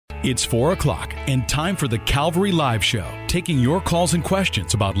It's 4 o'clock and time for the Calvary Live Show, taking your calls and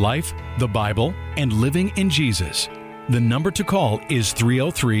questions about life, the Bible, and living in Jesus. The number to call is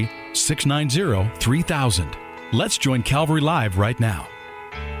 303-690-3000. Let's join Calvary Live right now.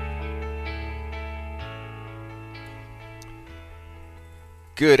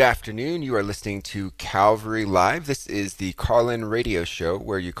 Good afternoon. You are listening to Calvary Live. This is the call-in radio show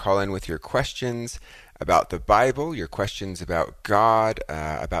where you call in with your questions about the Bible, your questions about God,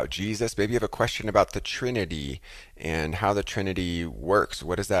 about Jesus. Maybe you have a question about the Trinity and how the Trinity works.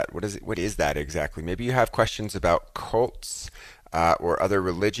 What is that? What is that exactly? Maybe you have questions about cults or other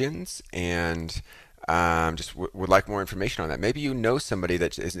religions and just would like more information on that. Maybe you know somebody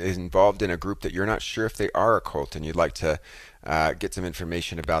that is involved in a group that you're not sure if they are a cult and you'd like to get some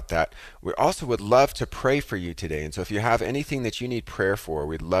information about that. We also would love to pray for you today. And so if you have anything that you need prayer for,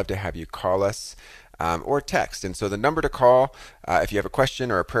 we'd love to have you call us or text. And so the number to call if you have a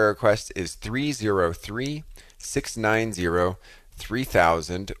question or a prayer request is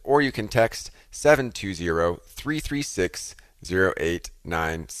 303-690-3000, or you can text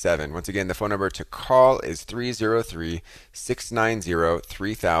 720-336-0897. Once again, the phone number to call is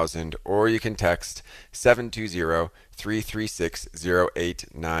 303-690-3000, or you can text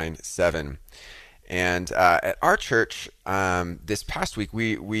 720-336-0897. And at our church, this past week,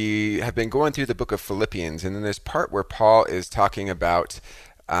 we have been going through the book of Philippians, and then there's part where Paul is talking about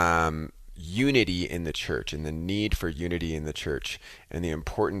unity in the church and the need for unity in the church and the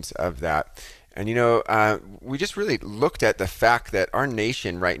importance of that. And, you know, we just really looked at the fact that our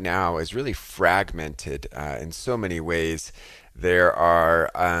nation right now is really fragmented in so many ways. There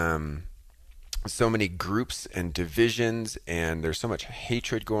are so many groups and divisions, and there's so much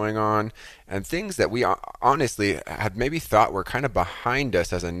hatred going on, and things that we honestly had maybe thought were kind of behind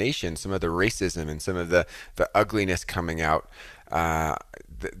us as a nation, some of the racism and some of the ugliness coming out,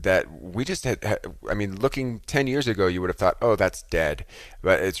 that we just had, I mean, looking 10 years ago, you would have thought, oh, that's dead.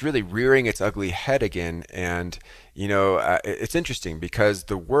 But it's really rearing its ugly head again. And, you know, it's interesting because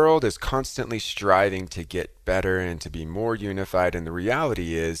the world is constantly striving to get better and to be more unified. And the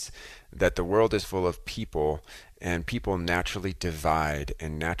reality is that the world is full of people, and people naturally divide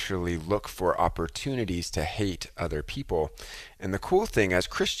and naturally look for opportunities to hate other people. And the cool thing as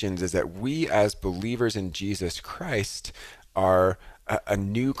Christians is that we as believers in Jesus Christ are a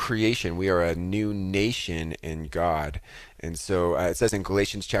new creation. We are a new nation in God. And so it says in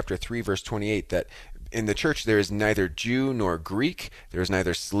Galatians chapter 3, verse 28, that in the church there is neither Jew nor Greek, there is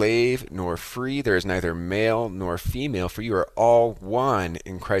neither slave nor free, there is neither male nor female, for you are all one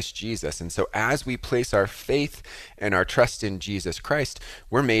in Christ Jesus. And so as we place our faith and our trust in Jesus Christ,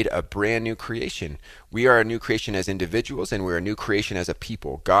 we're made a brand new creation. We are a new creation as individuals, and we're a new creation as a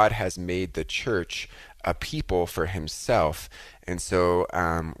people. God has made the church a people for himself. And so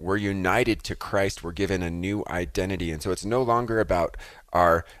we're united to Christ. We're given a new identity. And so it's no longer about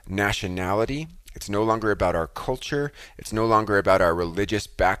our nationality. It's no longer about our culture. It's no longer about our religious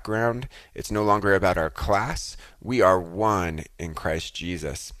background. It's no longer about our class. We are one in Christ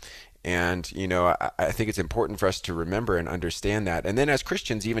Jesus. And, you know, I think it's important for us to remember and understand that. And then as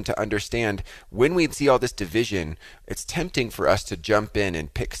Christians, even to understand when we see all this division, it's tempting for us to jump in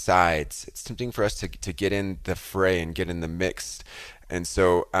and pick sides. It's tempting for us to get in the fray and get in the mix. And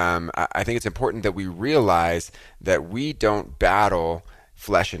so I think it's important that we realize that we don't battle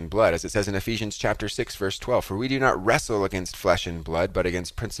flesh and blood, as it says in Ephesians chapter 6, verse 12. For we do not wrestle against flesh and blood, but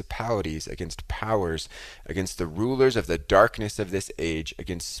against principalities, against powers, against the rulers of the darkness of this age,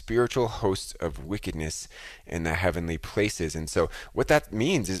 against spiritual hosts of wickedness in the heavenly places. And so what that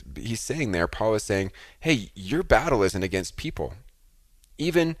means is, he's saying there, Paul is saying, hey, your battle isn't against people.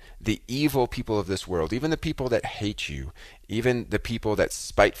 Even the evil people of this world, even the people that hate you, even the people that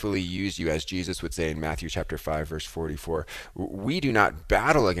spitefully use you, as Jesus would say in Matthew chapter 5, verse 44, we do not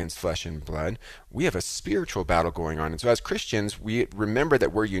battle against flesh and blood. We have a spiritual battle going on. And so as Christians, we remember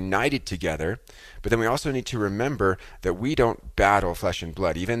that we're united together, but then we also need to remember that we don't battle flesh and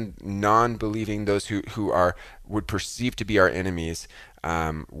blood. Even non-believing, those who would perceive to be our enemies,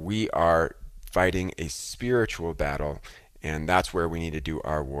 we are fighting a spiritual battle. And that's where we need to do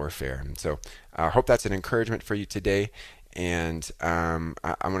our warfare. And so I hope that's an encouragement for you today. And I'm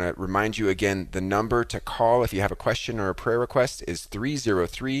going to remind you again, the number to call if you have a question or a prayer request is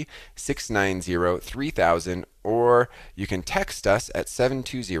 303-690-3000, or you can text us at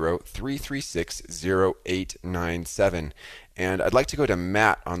 720-336-0897. And I'd like to go to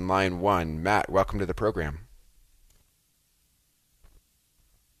Matt on line 1. Matt, welcome to the program.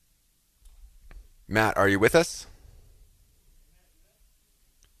 Matt, are you with us?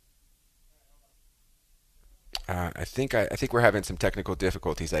 I think we're having some technical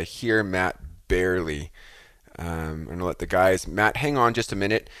difficulties. I hear Matt barely. I'm gonna let the guys. Matt, hang on just a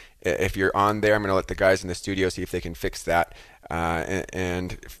minute. If you're on there, I'm gonna let the guys in the studio see if they can fix that. Oh,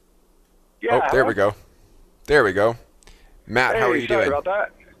 Yeah, there we hello? go. There we go. Matt, how are Hey, you sorry doing? about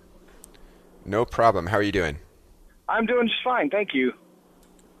that. No problem. How are you doing? I'm doing just fine, thank you.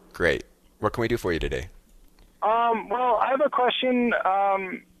 Great. What can we do for you today? Well, I have a question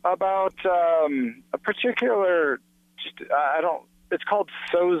about a particular, I don't, it's called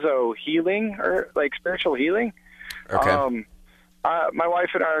sozo healing, or like spiritual healing. Okay. My wife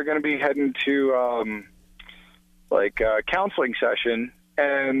and I are going to be heading to like a counseling session,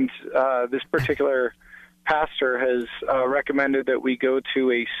 and this particular pastor has recommended that we go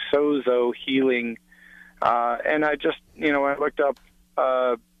to a sozo healing. And I just, I looked up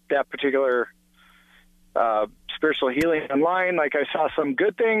that particular spiritual healing online. Like, I saw some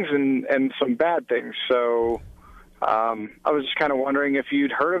good things and some bad things. So I was just kind of wondering if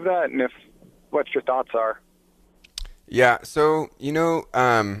you'd heard of that, and if what your thoughts are. Yeah. So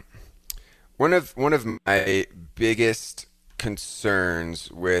one of my biggest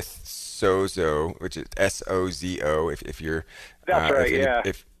concerns with Sozo, which is Sozo, if you're That's right. Yeah.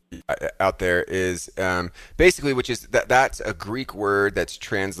 if out there, is basically, which is that's a Greek word that's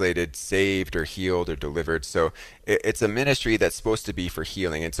translated saved or healed or delivered. So it's a ministry that's supposed to be for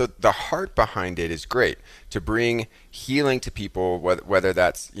healing, and so the heart behind it is great, to bring healing to people, whether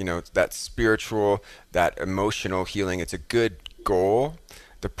that's that spiritual, that emotional healing. It's a good goal.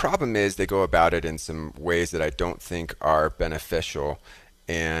 The problem is they go about it in some ways that I don't think are beneficial,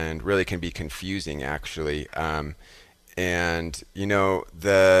 and really can be confusing, actually. And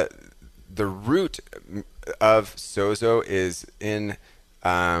the root of Sozo is in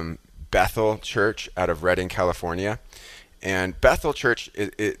Bethel Church out of Redding, California. And Bethel Church,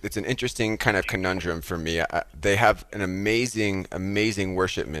 it's an interesting kind of conundrum for me. They have an amazing, amazing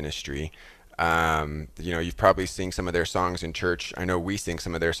worship ministry. You've probably seen some of their songs in church. I know we sing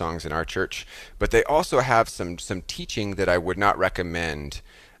some of their songs in our church. But they also have some teaching that I would not recommend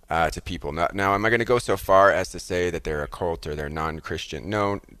to people. Now, am I going to go so far as to say that they're a cult or they're non-Christian?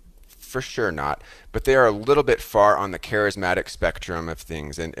 No, for sure not. But they are a little bit far on the charismatic spectrum of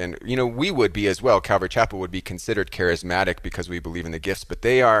things. And we would be as well. Calvary Chapel would be considered charismatic because we believe in the gifts. But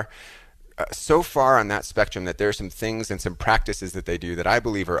they are so far on that spectrum that there are some things and some practices that they do that I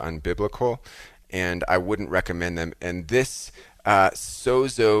believe are unbiblical, and I wouldn't recommend them. And this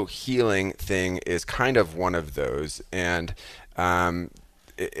sozo healing thing is kind of one of those. And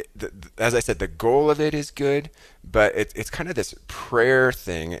as I said, the goal of it is good, but it's kind of this prayer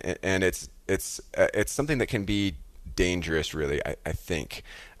thing, and it's something that can be dangerous, really. I think,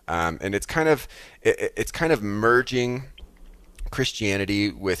 and it's kind of merging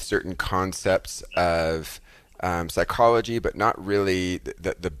Christianity with certain concepts of psychology, but not really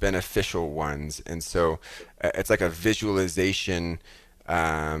the beneficial ones. And so it's like a visualization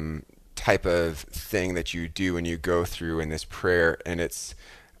type of thing that you do when you go through in this prayer, and it's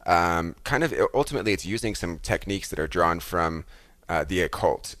kind of ultimately it's using some techniques that are drawn from the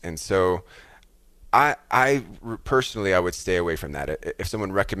occult. And so I personally, I would stay away from that. If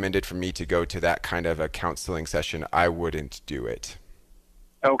someone recommended for me to go to that kind of a counseling session, I wouldn't do it.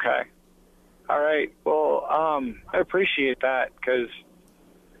 Okay. All right. Well, I appreciate that, because,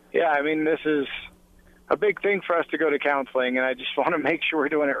 yeah, I mean, this is a big thing for us to go to counseling, and I just want to make sure we're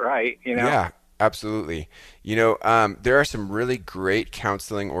doing it right. Yeah, absolutely. There are some really great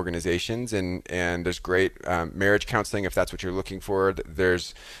counseling organizations, and there's great marriage counseling if that's what you're looking for.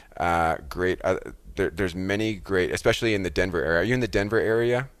 There's great. There's many great, especially in the Denver area. Are you in the Denver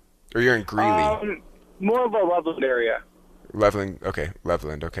area, or you're in Greeley? More of a Loveland area. Loveland. Okay,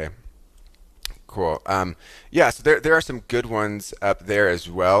 Loveland. Okay. Cool. Yeah, so there are some good ones up there as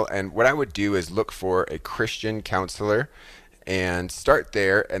well. And what I would do is look for a Christian counselor and start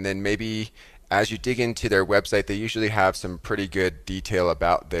there. And then maybe as you dig into their website, they usually have some pretty good detail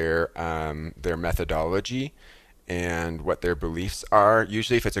about their methodology and what their beliefs are.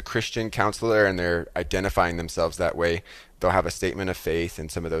 Usually if it's a Christian counselor and they're identifying themselves that way, they'll have a statement of faith and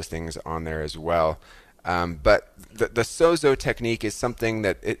some of those things on there as well. But the Sozo technique is something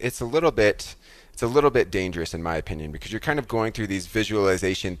that it's a little bit dangerous, in my opinion, because you're kind of going through these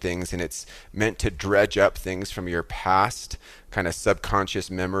visualization things, and it's meant to dredge up things from your past, kind of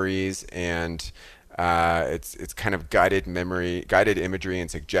subconscious memories, and it's kind of guided imagery and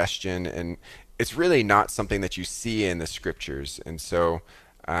suggestion, and it's really not something that you see in the scriptures. And so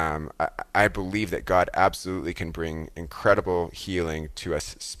I believe that God absolutely can bring incredible healing to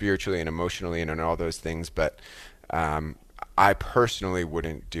us spiritually and emotionally and in all those things, but I personally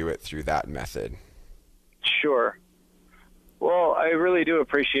wouldn't do it through that method. Sure. Well, I really do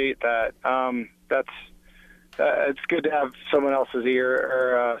appreciate that. It's good to have someone else's ear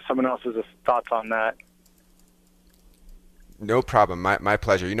or someone else's thoughts on that. No problem. My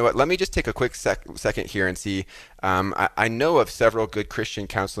pleasure. You know what? Let me just take a quick second here and see. I know of several good Christian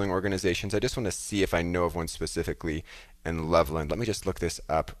counseling organizations. I just want to see if I know of one specifically in Loveland. Let me just look this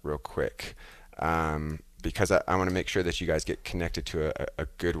up real quick, because I want to make sure that you guys get connected to a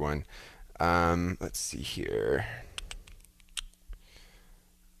good one. Let's see here.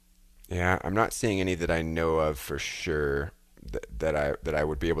 Yeah, I'm not seeing any that I know of for sure that I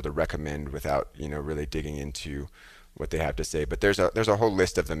would be able to recommend without really digging into what they have to say. But there's a whole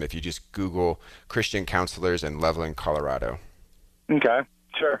list of them if you just Google Christian counselors in Loveland, Colorado. Okay,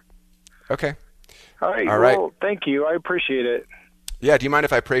 sure. Okay. All right. All well, right. Thank you. I appreciate it. Yeah. Do you mind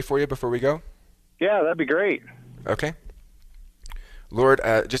if I pray for you before we go? Yeah, that'd be great. Okay. Lord,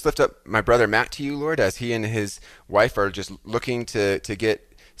 just lift up my brother Matt to you, Lord, as he and his wife are just looking to get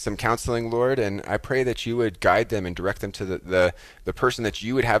some counseling, Lord, and I pray that you would guide them and direct them to the person that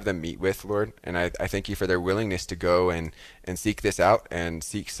you would have them meet with, Lord. And I thank you for their willingness to go and seek this out and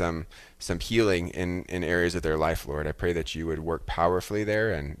seek some healing in areas of their life, Lord. I pray that you would work powerfully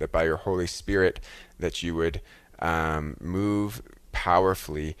there, and that by your Holy Spirit that you would move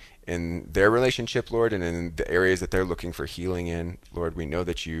powerfully in their relationship, Lord, and in the areas that they're looking for healing in. Lord, we know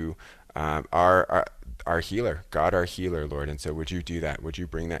that you are our healer, God our healer, Lord. And so would you do that? Would you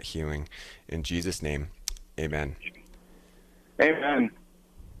bring that healing in Jesus' name? Amen. Amen.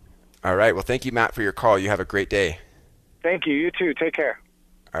 All right. Well, thank you, Matt, for your call. You have a great day. Thank you. You too. Take care.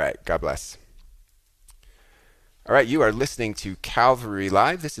 All right. God bless. All right, you are listening to Calvary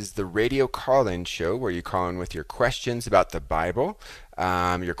Live. This is the radio call-in show where you call in with your questions about the Bible,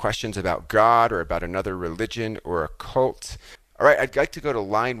 your questions about God or about another religion or a cult. All right, I'd like to go to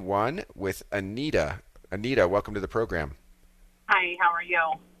line 1 with Anita. Anita, welcome to the program. Hi, how are you?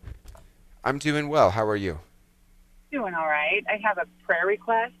 I'm doing well. How are you? Doing all right. I have a prayer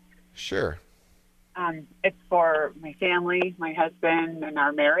request. Sure. It's for my family, my husband, and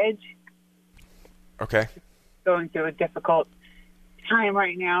our marriage. Okay. Going through a difficult time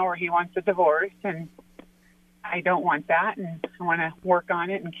right now where he wants a divorce, and I don't want that, and I want to work on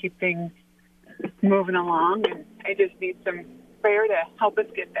it and keep things moving along, and I just need some prayer to help us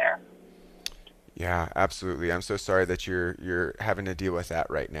get there. Yeah, absolutely. I'm so sorry that you're having to deal with that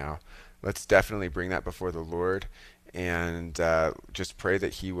right now. Let's definitely bring that before the Lord, and just pray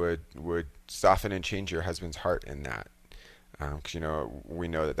that he would soften and change your husband's heart in that, because we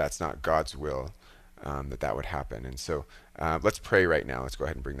know that that's not God's will. That would happen. And so let's pray right now. Let's go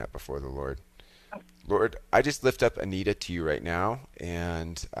ahead and bring that before the Lord. Lord, I just lift up Anita to you right now,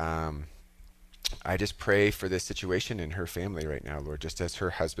 and I just pray for this situation in her family right now, Lord, just as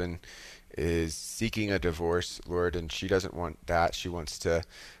her husband is seeking a divorce, Lord, and she doesn't want that. She wants to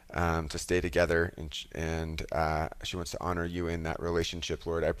stay together, and she wants to honor you in that relationship,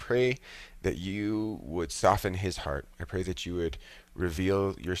 Lord. I pray that you would soften his heart. I pray that you would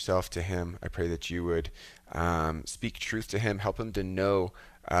reveal yourself to him. I pray that you would speak truth to him, help him to know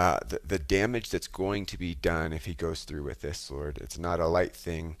the damage that's going to be done if he goes through with this, Lord. It's not a light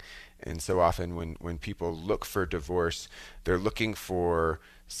thing. And so often when people look for divorce, they're looking for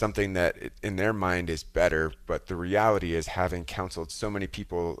something that in their mind is better, but the reality is, having counseled so many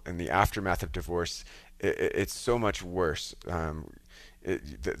people in the aftermath of divorce, it's so much worse.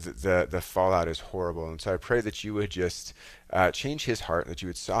 The fallout is horrible. And so I pray that you would just change his heart, that you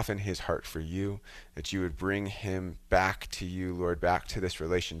would soften his heart for you, that you would bring him back to you, Lord, back to this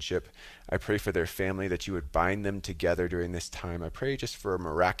relationship. I pray for their family, that you would bind them together during this time. I pray just for a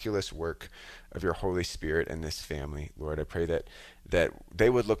miraculous work of your Holy Spirit in this family, Lord. I pray that they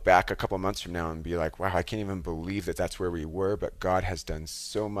would look back a couple months from now and be like, wow, I can't even believe that that's where we were, but God has done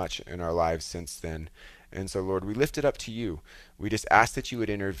so much in our lives since then. And so, Lord, we lift it up to you. We just ask that you would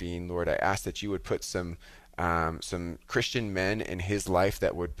intervene, Lord. I ask that you would put some Christian men in his life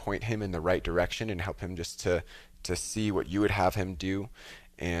that would point him in the right direction and help him just to see what you would have him do.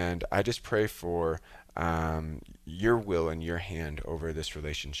 And I just pray for your will and your hand over this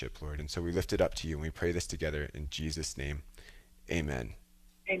relationship, Lord. And so we lift it up to you, and we pray this together in Jesus' name. Amen.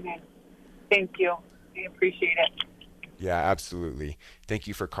 Amen. Thank you. I appreciate it. Yeah, absolutely. Thank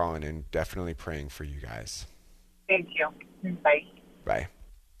you for calling and definitely praying for you guys. Thank you. Bye. Bye.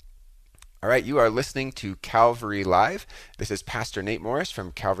 All right, you are listening to Calvary Live. This is Pastor Nate Morris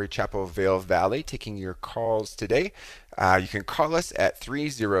from Calvary Chapel, Vail Valley, taking your calls today. You can call us at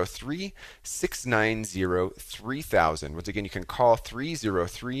 303-690-3000. Once again, you can call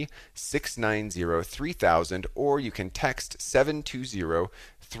 303-690-3000, or you can text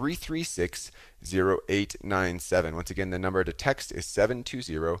 720-336-0897. Once again, the number to text is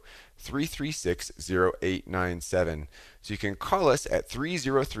 720-336-0897. So you can call us at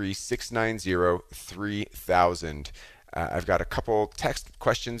 303-690-3000. I've got a couple text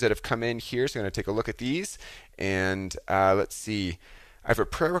questions that have come in here, so I'm going to take a look at these. And let's see. I have a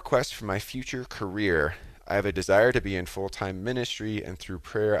prayer request for my future career. I have a desire to be in full-time ministry, and through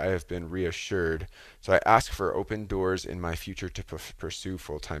prayer I have been reassured. So I ask for open doors in my future to pursue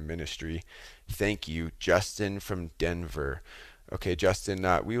full-time ministry. Thank you, Justin from Denver. Okay, Justin,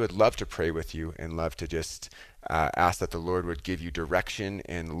 we would love to pray with you and love to just ask that the Lord would give you direction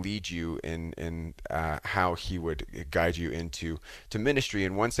and lead you in how He would guide you into ministry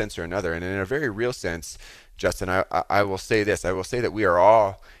in one sense or another. And in a very real sense, Justin, I will say this. I will say that we are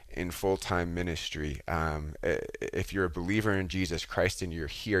all in full-time ministry. If you're a believer in Jesus Christ and you're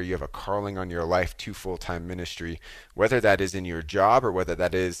here, you have a calling on your life to full-time ministry, whether that is in your job or whether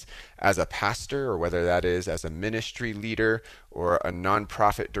that is as a pastor or whether that is as a ministry leader or a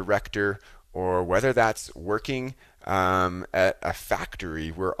nonprofit director or whether that's working at a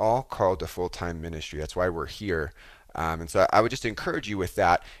factory. We're all called to full-time ministry. That's why we're here. And so I would just encourage you with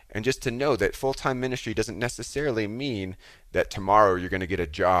that, and just to know that full-time ministry doesn't necessarily mean that tomorrow you're going to get a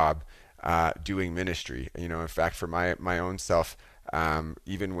job doing ministry. In fact, for my own self,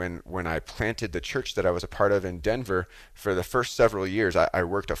 even when I planted the church that I was a part of in Denver, for the first several years, I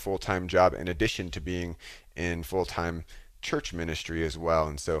worked a full-time job in addition to being in full-time church ministry as well.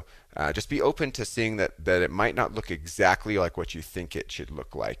 And so just be open to seeing that it might not look exactly like what you think it should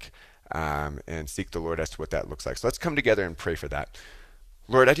look like. And seek the Lord as to what that looks like. So let's come together and pray for that.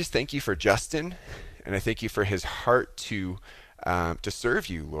 Lord, I just thank you for Justin, and I thank you for his heart to serve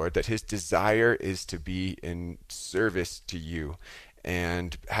you, Lord, that his desire is to be in service to you.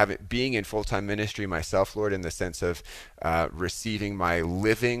 And being in full-time ministry myself, Lord, in the sense of receiving my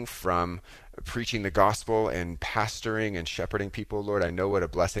living from preaching the gospel and pastoring and shepherding people, Lord, I know what a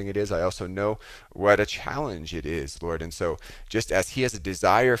blessing it is. I also know what a challenge it is, Lord. And so just as he has a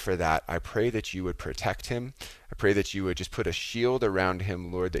desire for that, I pray that you would protect him. I pray that you would just put a shield around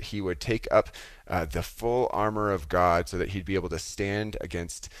him, Lord, that he would take up the full armor of God so that he'd be able to stand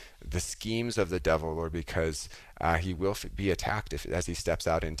against the schemes of the devil, Lord, because he will be attacked as he steps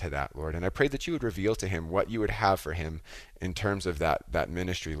out into that, Lord. And I pray that you would reveal to him what you would have for him in terms of that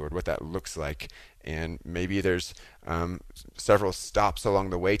ministry, Lord, what that looks like. And maybe there's several stops along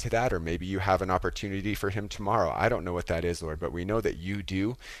the way to that, or maybe you have an opportunity for him tomorrow. I don't know what that is, Lord, but we know that you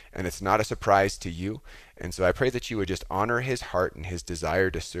do, and it's not a surprise to you. And so I pray that you would just honor his heart and his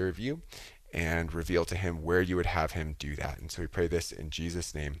desire to serve you and reveal to him where you would have him do that. And so we pray this in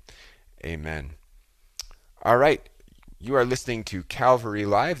Jesus' name. Amen. All right. You are listening to Calvary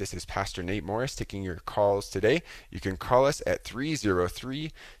Live. This is Pastor Nate Morris taking your calls today. You can call us at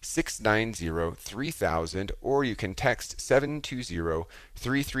 303-690-3000, or you can text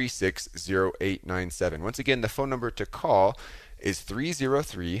 720-336-0897. Once again, the phone number to call is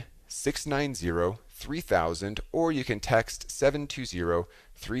 303-690-3000, or you can text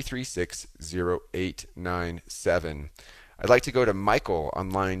 720-336-0897. I'd like to go to Michael on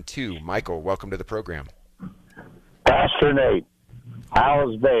line 2. Michael, welcome to the program. Pastor Nate, how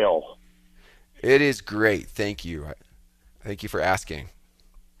is Vail? It is great. Thank you. Thank you for asking.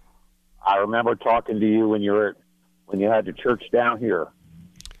 I remember talking to you when you had the church down here.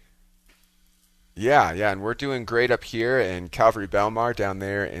 Yeah, and we're doing great up here, and Calvary Belmar down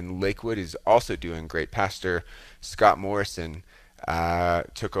there in Lakewood is also doing great. Pastor Scott Morrison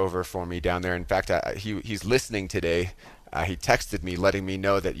took over for me down there. In fact, he's listening today. He texted me letting me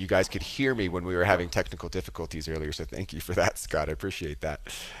know that you guys could hear me when we were having technical difficulties earlier. So thank you for that, Scott. I appreciate that.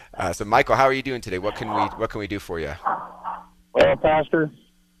 So Michael, how are you doing today? What can we do for you? Well, Pastor,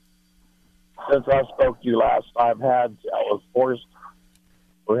 since I spoke to you last, I was forced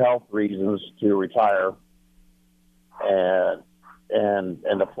for health reasons to retire and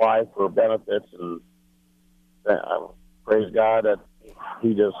apply for benefits, and praise God that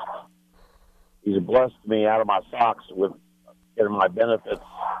He's blessed me out of my socks with getting my benefits.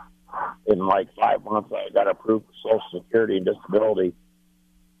 In like 5 months, I got approved for Social Security and disability.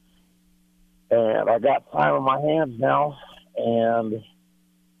 And I got time on my hands now, and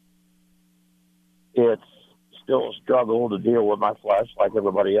it's still a struggle to deal with my flesh like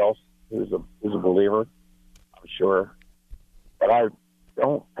everybody else who's a believer, I'm sure. But I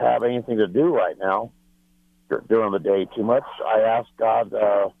don't have anything to do right now during the day too much. I ask God,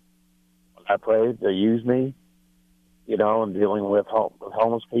 I pray to use me and dealing with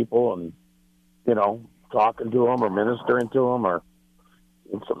homeless people, and talking to them or ministering to them, or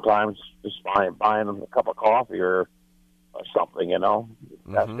sometimes just buying them a cup of coffee or something.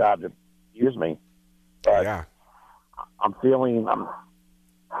 Ask God to use me. But Yeah. I'm feeling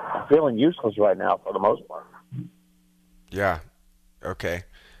useless right now for the most part. Yeah. Okay.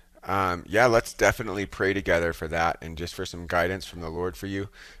 Yeah, let's definitely pray together for that and just for some guidance from the Lord for you.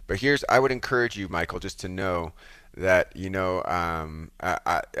 But I would encourage you, Michael, just to know that,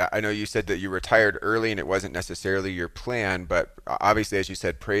 I know you said that you retired early and it wasn't necessarily your plan, but obviously, as you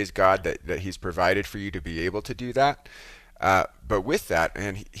said, praise God that He's provided for you to be able to do that. But with that,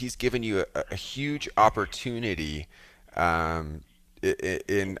 and He's given you a huge opportunity. I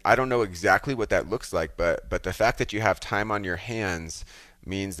don't know exactly what that looks like, but the fact that you have time on your hands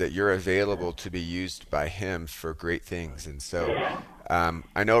means that you're available to be used by Him for great things. And so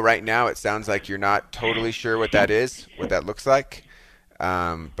I know right now it sounds like you're not totally sure what that is, what that looks like,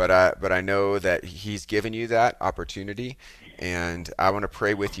 but I know that He's given you that opportunity, and I want to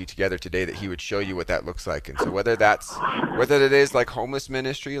pray with you together today that He would show you what that looks like. And so whether it is like homeless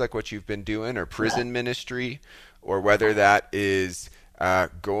ministry, like what you've been doing, or prison ministry, or whether that is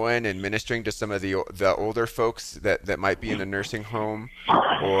going and ministering to some of the older folks that might be in a nursing home,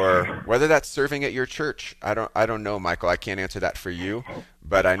 or whether that's serving at your church. I don't know, Michael. I can't answer that for you,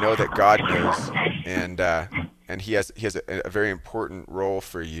 but I know that God knows, and He has a very important role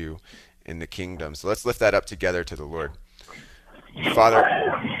for you in the kingdom. So let's lift that up together to the Lord. Father,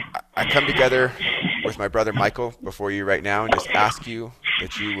 I come together with my brother Michael before you right now and just ask you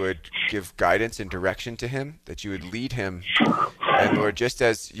that you would give guidance and direction to him, that you would lead him. And Lord, just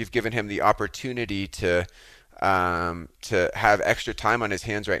as you've given him the opportunity to have extra time on his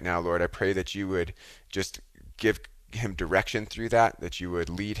hands right now, Lord, I pray that you would just give him direction through that you would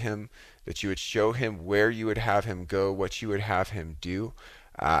lead him, that you would show him where you would have him go, what you would have him do.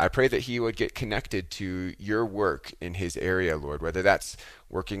 I pray that he would get connected to your work in his area, Lord, whether that's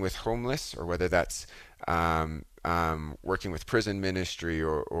working with homeless, or whether that's working with prison ministry,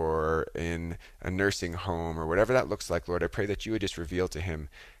 or in a nursing home, or whatever that looks like, Lord. I pray that you would just reveal to him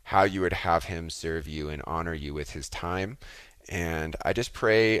how you would have him serve you and honor you with his time. And I just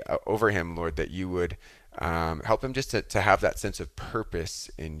pray over him, Lord, that you would help him just to have that sense of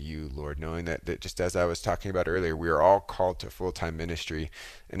purpose in you, Lord, knowing that just as I was talking about earlier, we are all called to full-time ministry.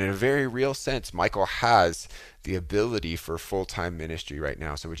 And in a very real sense, Michael has the ability for full-time ministry right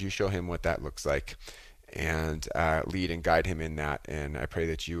now. So would you show him what that looks like, and lead and guide him in that? And I pray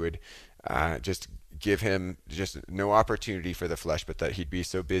that you would just give him just no opportunity for the flesh, but that he'd be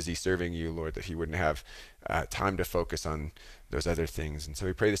so busy serving you, Lord, that he wouldn't have time to focus on those other things. And so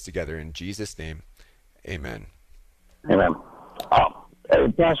we pray this together in Jesus' name. Amen. Amen.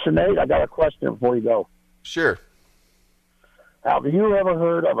 Hey, Pastor Nate, I got a question before you go. Sure. Have you ever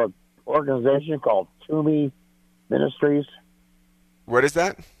heard of an organization called Toomey Ministries? What is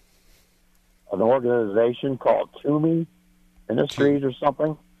that? An organization called Toomey Ministries or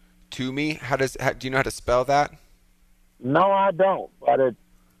something? Toomey? Do you know how to spell that? No, I don't. But it's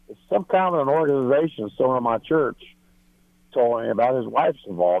some kind of an organization someone in my church told me about. His wife's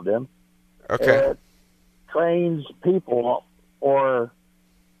involved in. Okay. It trains people for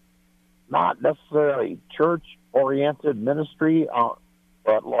not necessarily church-oriented ministry,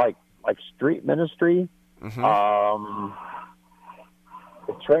 but like street ministry. Mm-hmm.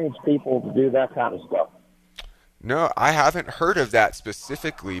 It trains people to do that kind of stuff. No, I haven't heard of that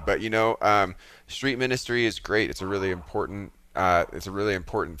specifically, but street ministry is great. It's a really important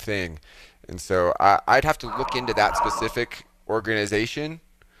thing, and so I'd have to look into that specific organization.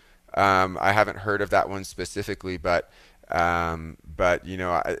 I haven't heard of that one specifically, but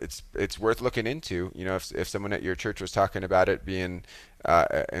it's worth looking into. If someone at your church was talking about it being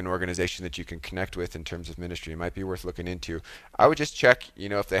an organization that you can connect with in terms of ministry, it might be worth looking into. I would just check,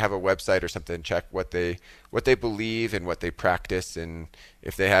 if they have a website or something, check what they believe and what they practice, and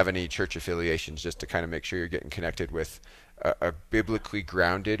if they have any church affiliations, just to kind of make sure you're getting connected with a biblically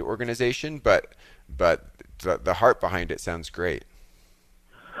grounded organization. But the heart behind it sounds great.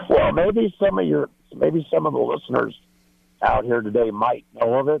 Well, maybe some of the listeners out here today might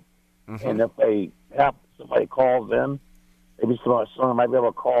know of it, Mm-hmm. and if they have somebody calls in, maybe someone might be able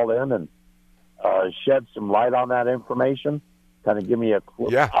to call in and shed some light on that information. Kind of give me a clue.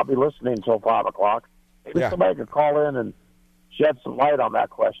 Yeah. I'll be listening until 5 o'clock. Maybe somebody could call in and shed some light on that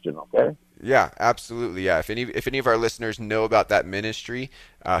question. Okay. Yeah, absolutely. Yeah, if any of our listeners know about that ministry,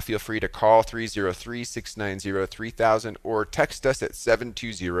 feel free to call 303-690-3000 or text us at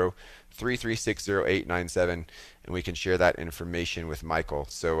 720-336-0897, and we can share that information with Michael.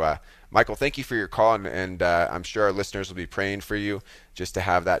 So, Michael, thank you for your call, and I'm sure our listeners will be praying for you just to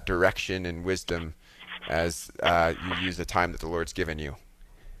have that direction and wisdom as you use the time that the Lord's given you.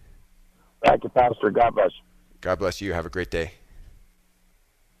 Thank you, Pastor. God bless you. God bless you. Have a great day.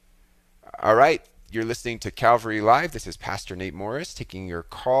 All right. You're listening to Calvary Live. This is Pastor Nate Morris taking your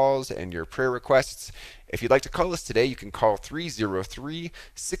calls and your prayer requests. If you'd like to call us today, you can call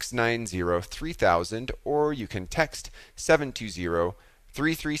 303-690-3000 or you can text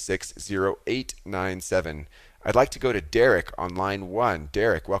 720-336-0897. I'd like to go to Derek on line 1.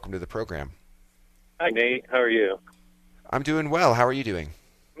 Derek, welcome to the program. Hi, Nate. How are you? I'm doing well. How are you doing?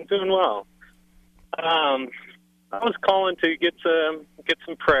 I'm doing well. I was calling to get some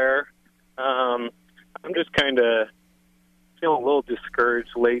prayer. I'm just kind of feeling a little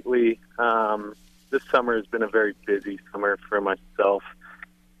discouraged lately. This summer has been a very busy summer for myself,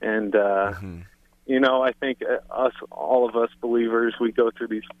 and you know, I think all of us believers, we go through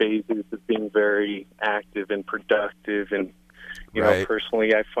these phases of being very active and productive, and you know,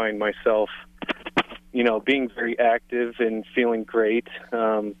 personally, I find myself, you know, being very active and feeling great,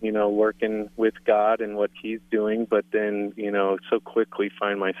 you know, working with God and what He's doing, but then, you know, so quickly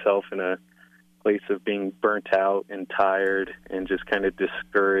find myself in a place of being burnt out and tired and just kind of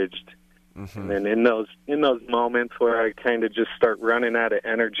discouraged. And then in those moments where I kind of just start running out of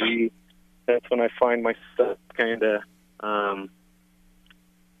energy, that's when I find myself kind of,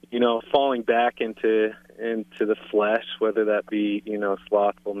 you know, falling back into the flesh, whether that be, you know,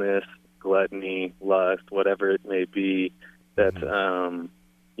 slothfulness, gluttony, lust, whatever it may be that,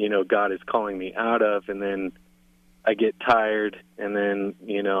 you know, God is calling me out of. And then I get tired, and then,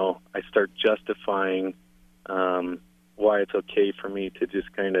 you know, I start justifying why it's okay for me to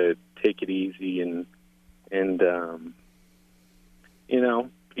just kind of take it easy and you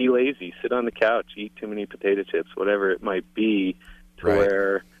know, be lazy, sit on the couch, eat too many potato chips, whatever it might be, to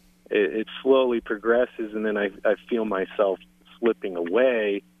where it slowly progresses, and then I feel myself slipping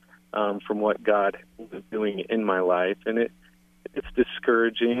away from what God was doing in my life, and it's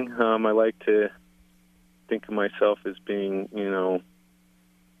discouraging. I like to think of myself as being, you know,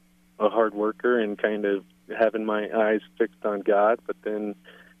 a hard worker and kind of having my eyes fixed on God, but then,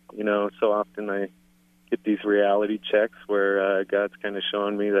 you know, so often I get these reality checks where God's kind of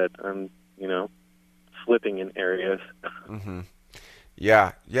showing me that I'm, you know, slipping in areas.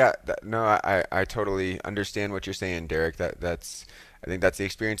 Yeah. No, I totally understand what you're saying, Derek. I think that's the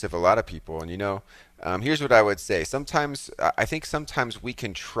experience of a lot of people. And, you know, here's what I would say. I think sometimes we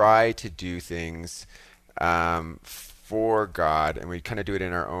can try to do things for God, and we kind of do it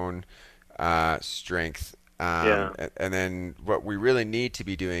in our own strength. And then what we really need to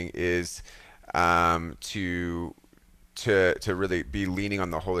be doing is to really be leaning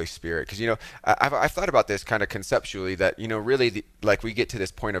on the Holy Spirit. Because, you know, I've thought about this kind of conceptually, that, you know, really like we get to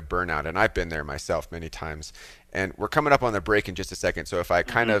this point of burnout, and I've been there myself many times, and we're coming up on the break in just a second. So if I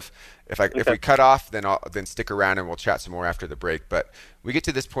kind of, if we cut off, then stick around and we'll chat some more after the break. But we get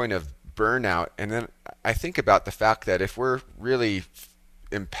to this point of burnout, and then I think about the fact that if we're really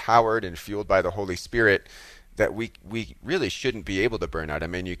empowered and fueled by the Holy Spirit, that we really shouldn't be able to burn out. I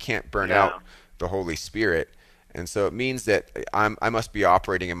mean, you can't burn out the Holy Spirit. And so it means that I must be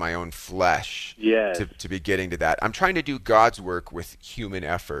operating in my own flesh to be getting to that. I'm trying to do God's work with human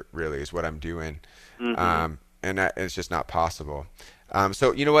effort, really, is what I'm doing. And it's just not possible.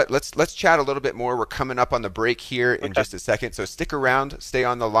 So you know what? Let's chat a little bit more. We're coming up on the break here in just a second. So stick around, stay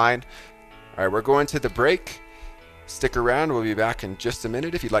on the line. All right, we're going to the break. Stick around. We'll be back in just a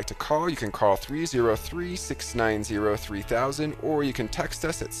minute. If you'd like to call, you can call 303-690-3000, or you can text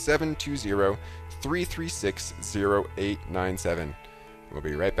us at 720-336-0897. We'll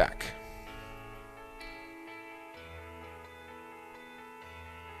be right back.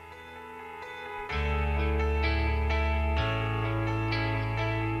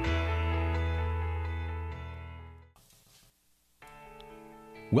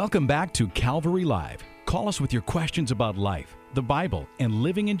 Welcome back to Calvary Live. Call us with your questions about life, the Bible, and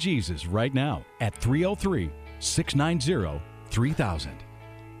living in Jesus right now at 303-690-3000.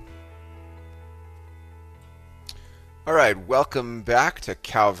 All right, welcome back to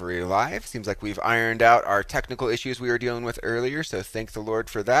Calvary Live. Seems like we've ironed out our technical issues we were dealing with earlier, so thank the Lord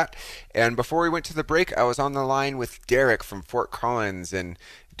for that. And before we went to the break, I was on the line with Derek from Fort Collins, and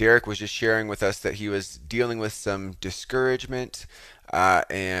Derek was just sharing with us that he was dealing with some discouragement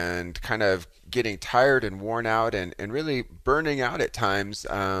and kind of getting tired and worn out and really burning out at times,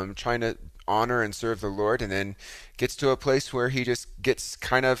 trying to honor and serve the Lord, and then gets to a place where he just gets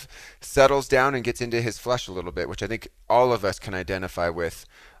kind of settles down and gets into his flesh a little bit, which I think all of us can identify with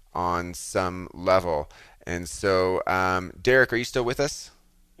on some level. And so, Derek, are you still with us?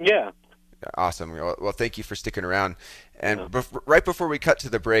 Yeah. Awesome. Well, thank you for sticking around. And right before we cut to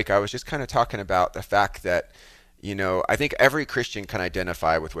the break, I was just kind of talking about the fact that, I think every Christian can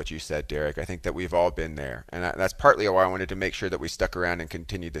identify with what you said, Derek. I think that we've all been there. And that's partly why I wanted to make sure that we stuck around and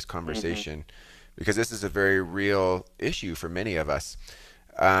continued this conversation, because this is a very real issue for many of us.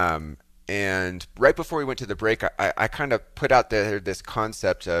 And right before we went to the break, I kind of put out there this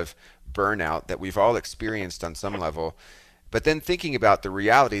concept of burnout that we've all experienced on some level. But then thinking about the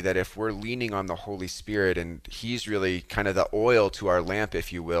reality that if we're leaning on the Holy Spirit and he's really kind of the oil to our lamp,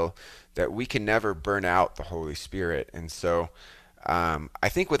 if you will, that we can never burn out the Holy Spirit. And so I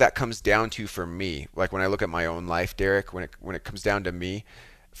think what that comes down to for me, like when I look at my own life, Derek, when it comes down to me,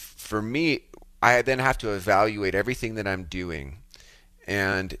 for me, I then have to evaluate everything that I'm doing.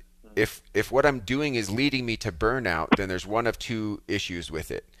 And if what I'm doing is leading me to burnout, then there's one of two issues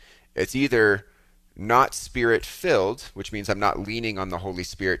with it. It's either not spirit filled, which means I'm not leaning on the Holy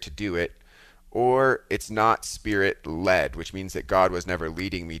Spirit to do it, or it's not spirit led, which means that God was never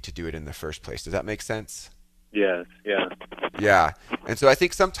leading me to do it in the first place. Does that make sense? Yes. Yeah. Yeah. And so I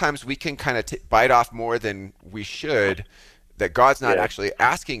think sometimes we can kind of bite off more than we should, that God's not actually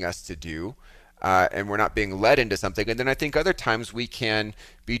asking us to do, and we're not being led into something. And then I think other times we can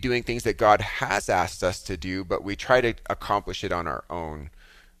be doing things that God has asked us to do, but we try to accomplish it on our own,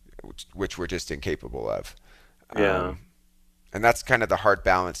 which we're just incapable of. Yeah. And that's kind of the hard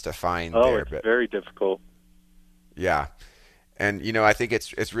balance to find there. It's very difficult. Yeah. And, I think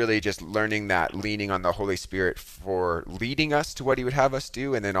it's really just learning that, leaning on the Holy Spirit for leading us to what he would have us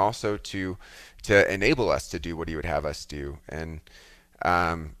do, and then also to enable us to do what he would have us do. And,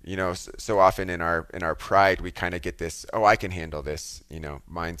 so often in our pride, we kind of get this, I can handle this,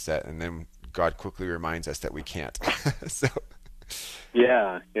 mindset. And then God quickly reminds us that we can't. So.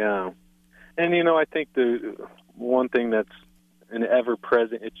 Yeah. And, I think the one thing that's an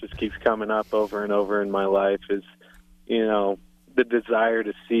ever-present, it just keeps coming up over and over in my life is, the desire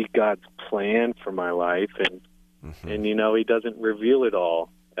to see God's plan for my life. And he doesn't reveal it all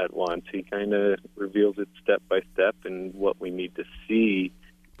at once. He kind of reveals it step by step and what we need to see.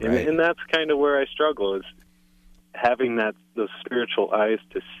 Right. And that's kind of where I struggle, is having those spiritual eyes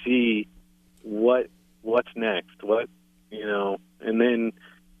to see what's next, and then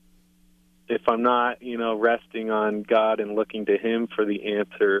if I'm not, resting on God and looking to him for the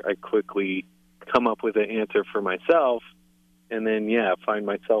answer, I quickly come up with an answer for myself, and then, find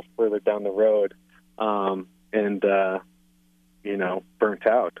myself further down the road, burnt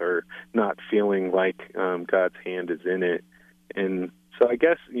out or not feeling like God's hand is in it. And so I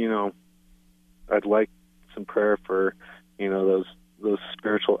guess, I'd like some prayer for, those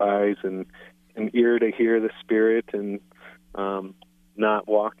spiritual eyes and an ear to hear the Spirit, and not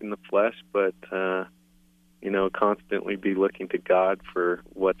walk in the flesh, but constantly be looking to God for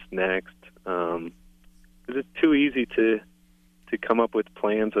what's next. Because it's too easy to come up with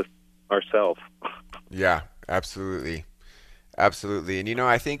plans ourselves. Yeah, absolutely. And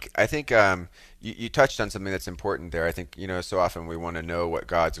I think you touched on something that's important there. I think so often we want to know what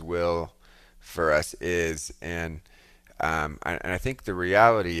God's will for us is, and I think the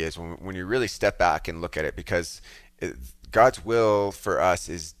reality is when you really step back and look at it, because God's will for us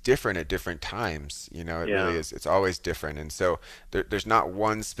is different at different times. Really is. It's always different. And so there's not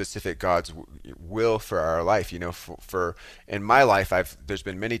one specific God's will for our life. For in my life, there's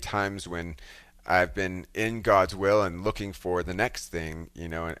been many times when I've been in God's will and looking for the next thing,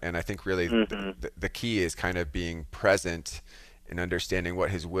 and I think really the key is kind of being present and understanding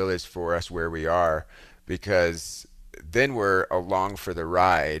what his will is for us where we are, because then we're along for the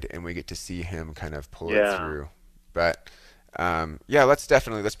ride and we get to see him kind of pull it through. But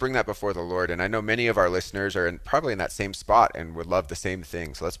let's bring that before the Lord. And I know many of our listeners are probably in that same spot and would love the same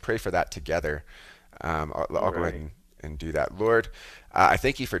thing. So let's pray for that together. I'll go ahead and do that. Lord, I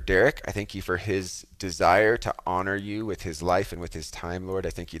thank you for Derek. I thank you for his desire to honor you with his life and with his time, Lord. I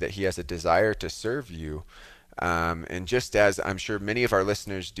thank you that he has a desire to serve you. And just as I'm sure many of our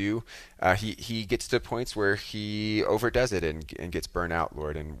listeners do, he gets to points where he overdoes it and gets burnt out,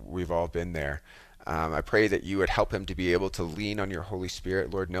 Lord. And we've all been there. I pray that you would help him to be able to lean on your Holy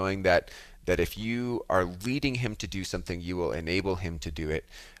Spirit, Lord, knowing that if you are leading him to do something, you will enable him to do it.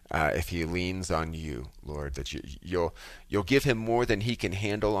 If he leans on you, Lord, that you'll give him more than he can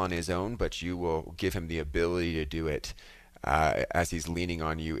handle on his own, but you will give him the ability to do it as he's leaning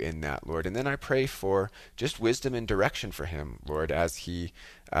on you in that, Lord. And then I pray for just wisdom and direction for him, Lord, as he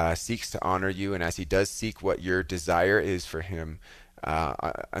seeks to honor you and as he does seek what your desire is for him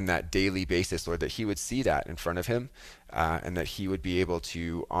on that daily basis, Lord, that he would see that in front of him and that he would be able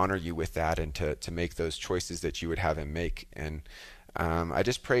to honor you with that and to make those choices that you would have him make. And I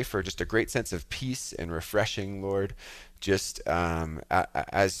just pray for just a great sense of peace and refreshing, Lord, just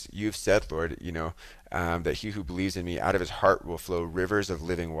as you've said, Lord, that he who believes in me, out of his heart will flow rivers of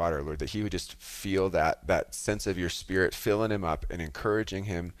living water, Lord, that he would just feel that sense of your Spirit filling him up and encouraging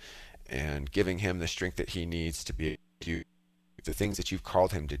him and giving him the strength that he needs to be able to do the things that you've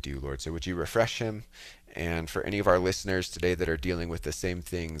called him to do, Lord. So would you refresh him? And for any of our listeners today that are dealing with the same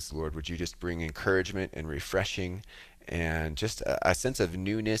things, Lord, would you just bring encouragement and refreshing and just a sense of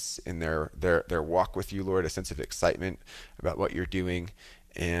newness in their walk with you, Lord, a sense of excitement about what you're doing,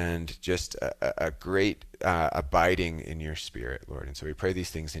 and just a great abiding in your Spirit, Lord. And so we pray these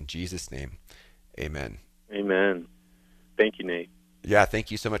things in Jesus' name. Amen. Amen. Thank you, Nate. Yeah,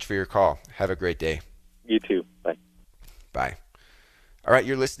 thank you so much for your call. Have a great day. You too. Bye. Bye. All right,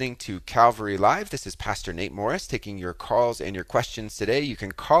 you're listening to Calvary Live. This is Pastor Nate Morris taking your calls and your questions today. You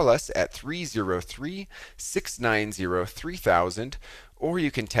can call us at 303-690-3000, or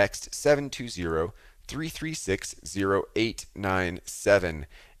you can text 720-336-0897.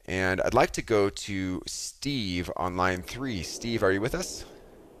 And I'd like to go to Steve on line 3. Steve, are you with us?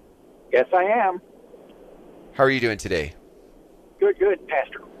 Yes, I am. How are you doing today? Good,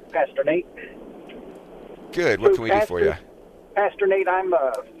 Pastor Nate. Good. What can we do for you? Pastor Nate, I'm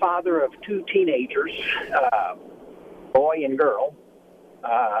a father of 2 teenagers, boy and girl.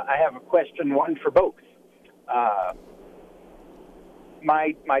 I have a question, one for both.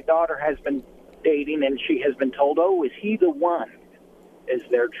 My daughter has been dating, and she has been told, "Oh, is he the one? Is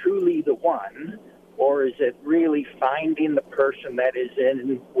there truly the one, or is it really finding the person that is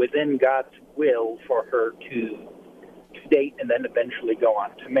within God's will for her to date and then eventually go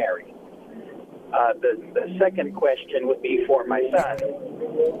on to marry?" The second question would be for my son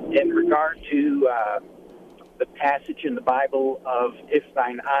in regard to the passage in the Bible of "If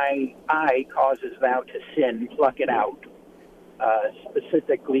thine eye causes thou to sin, pluck it out,"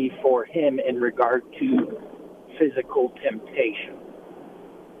 specifically for him in regard to physical temptation.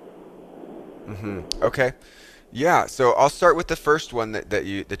 Okay. Yeah, so I'll start with the first one that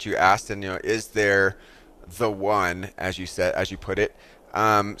you asked, and is there the one, as you said, as you put it.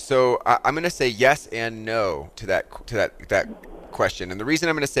 So I'm going to say yes and no to that question. And the reason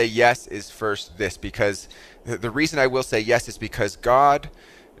I'm going to say yes is first this, because the reason I will say yes is because God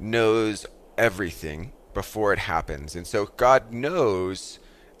knows everything before it happens. And so God knows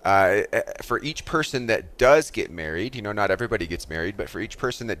for each person that does get married, not everybody gets married, but for each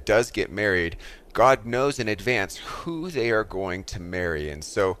person that does get married, God knows in advance who they are going to marry. And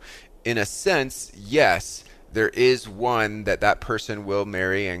so in a sense, yes, there is one that person will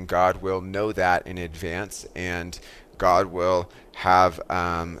marry, and God will know that in advance, and God will have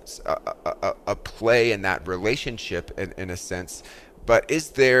a play in that relationship in a sense. But is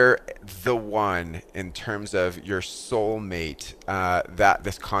there the one in terms of your soulmate, that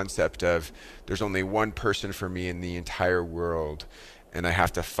this concept of there's only one person for me in the entire world, and I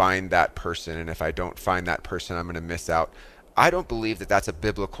have to find that person, and if I don't find that person, I'm going to miss out? I don't believe that that's a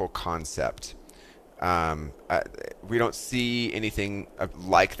biblical concept. We don't see anything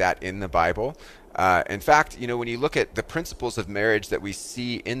like that in the Bible. In fact, when you look at the principles of marriage that we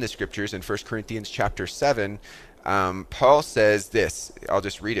see in the scriptures in 1 Corinthians chapter 7, Paul says this. I'll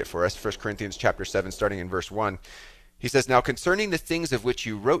just read it for us. 1 Corinthians chapter 7, starting in verse 1. He says, "Now concerning the things of which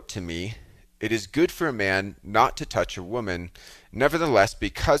you wrote to me, it is good for a man not to touch a woman. Nevertheless,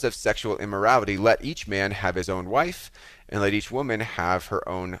 because of sexual immorality, let each man have his own wife, and let each woman have her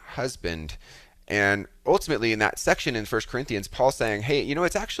own husband." And ultimately in that section in 1 Corinthians, Paul's saying, hey,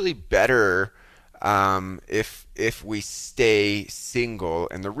 it's actually better if we stay single.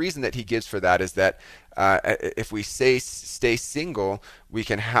 And the reason that he gives for that is that if we stay single, we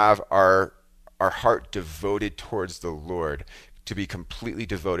can have our heart devoted towards the Lord, to be completely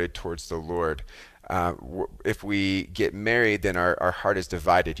devoted towards the Lord. If we get married, then our heart is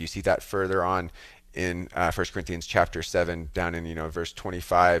divided. You see that further on in 1 Corinthians chapter 7, down in verse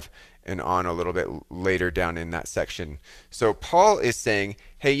 25 and on a little bit later down in that section. So Paul is saying,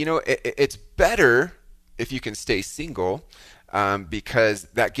 hey, it's better if you can stay single, because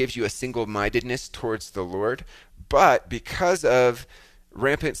that gives you a single-mindedness towards the Lord. But because of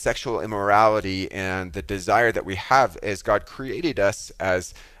rampant sexual immorality and the desire that we have, as God created us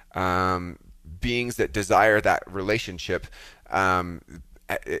as beings that desire that relationship,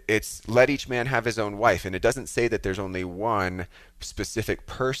 it's let each man have his own wife, and it doesn't say that there's only one specific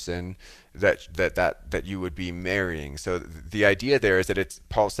person that you would be marrying. So the idea there is that it's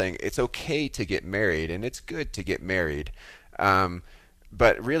Paul saying it's okay to get married and it's good to get married,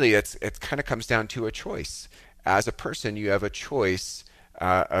 but really it kind of comes down to a choice. As a person, you have a choice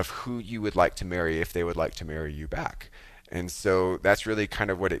of who you would like to marry if they would like to marry you back. And so that's really kind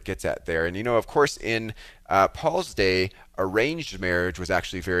of what it gets at there. And, of course, in Paul's day, arranged marriage was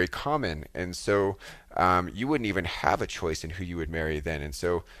actually very common. And so you wouldn't even have a choice in who you would marry then. And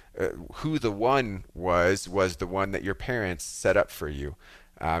so who the one was the one that your parents set up for you.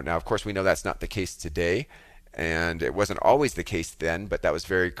 Now, of course, we know that's not the case today. And it wasn't always the case then, but that was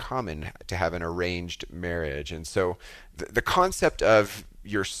very common to have an arranged marriage. And so the concept of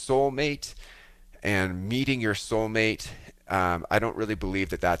your soulmate and meeting your soulmate, I don't really believe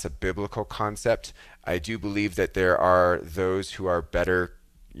that that's a biblical concept. I do believe that there are those who are better,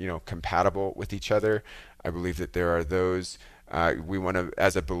 compatible with each other. I believe that there are those we want to,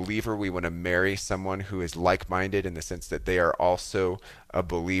 as a believer, we want to marry someone who is like-minded in the sense that they are also a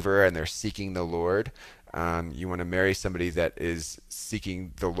believer and they're seeking the Lord. You want to marry somebody that is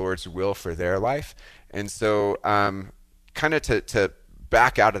seeking the Lord's will for their life. And so kind of to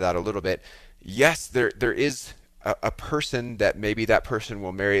back out of that a little bit, yes, there is a person that maybe that person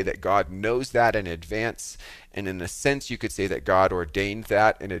will marry, that God knows that in advance. And in a sense, you could say that God ordained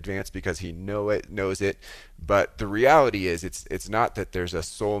that in advance because he knows it. But the reality is it's not that there's a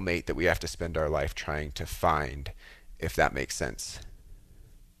soulmate that we have to spend our life trying to find, if that makes sense.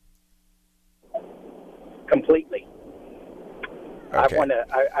 Completely. Okay.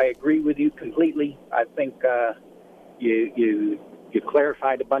 I agree with you completely. I think you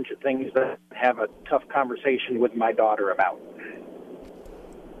clarified a bunch of things that I have a tough conversation with my daughter about.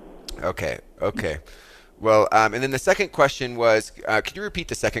 Okay. Well, and then the second question was, could you repeat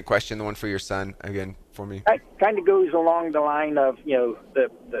the second question, the one for your son, again for me? It kind of goes along the line of, the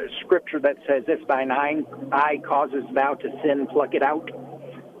scripture that says, if thine eye causes thou to sin, pluck it out.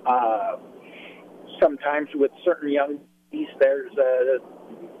 Sometimes with certain young ladies, there's a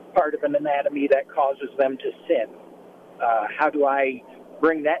part of an anatomy that causes them to sin. How do I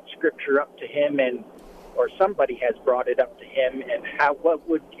bring that scripture up to him, or somebody has brought it up to him, and what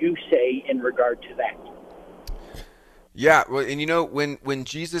would you say in regard to that? Yeah, well, and when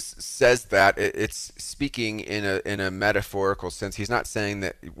Jesus says that, it's speaking in a metaphorical sense. He's not saying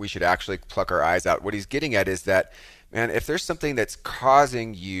that we should actually pluck our eyes out. What he's getting at is that, man, if there's something that's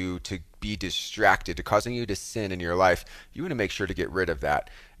causing you to be distracted, causing you to sin in your life, you want to make sure to get rid of that.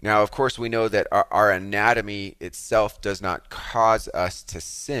 Now, of course, we know that our anatomy itself does not cause us to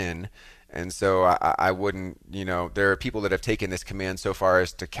sin. And so I wouldn't, there are people that have taken this command so far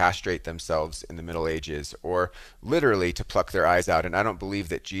as to castrate themselves in the Middle Ages, or literally to pluck their eyes out. And I don't believe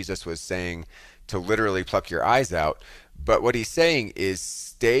that Jesus was saying to literally pluck your eyes out. But what he's saying is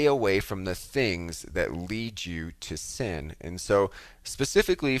stay away from the things that lead you to sin. And so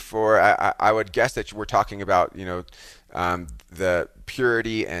specifically I would guess that we're talking about, the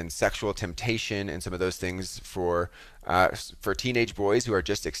purity and sexual temptation and some of those things for teenage boys who are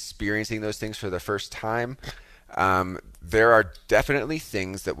just experiencing those things for the first time. There are definitely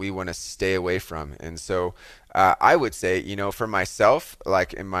things that we want to stay away from. And so I would say, for myself,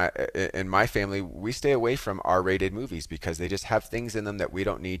 like in my family, we stay away from R-rated movies because they just have things in them that we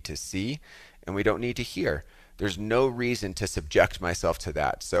don't need to see and we don't need to hear. There's no reason to subject myself to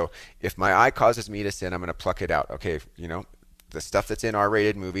that. So if my eye causes me to sin, I'm going to pluck it out. Okay, the stuff that's in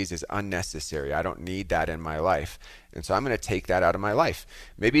R-rated movies is unnecessary. I don't need that in my life. And so I'm going to take that out of my life.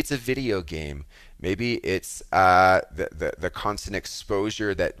 Maybe it's a video game. Maybe it's the constant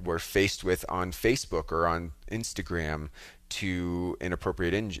exposure that we're faced with on Facebook or on Instagram to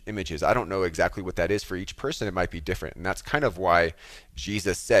inappropriate images. I don't know exactly what that is for each person. It might be different. And that's kind of why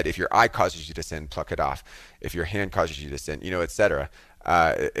Jesus said, if your eye causes you to sin, pluck it off. If your hand causes you to sin, etc.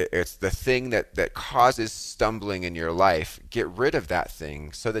 It's the thing that causes stumbling in your life. Get rid of that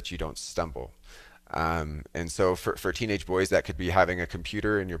thing so that you don't stumble. And so for teenage boys, that could be having a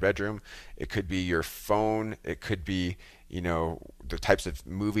computer in your bedroom. It could be your phone. It could be, the types of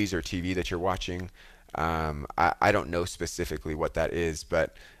movies or TV that you're watching. I don't know specifically what that is,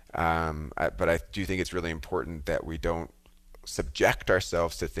 but I do think it's really important that we don't subject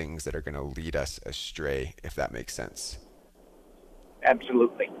ourselves to things that are going to lead us astray, if that makes sense.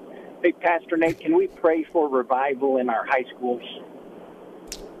 Absolutely. Hey, Pastor Nate, can we pray for revival in our high schools?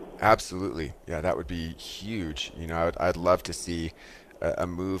 Absolutely. Yeah, that would be huge. I'd love to see a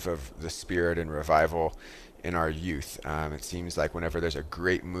move of the Spirit and revival in our youth. It seems like whenever there's a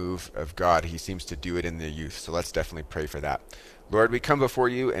great move of God, he seems to do it in the youth. So let's definitely pray for that. Lord, we come before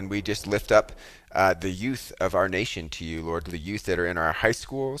you and we just lift up the youth of our nation to you, Lord, the youth that are in our high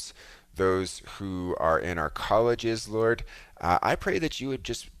schools, those who are in our colleges, Lord. I pray that you would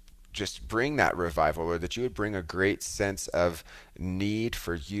just bring that revival, Lord, that you would bring a great sense of need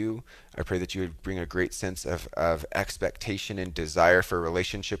for you. I pray that you would bring a great sense of expectation and desire for a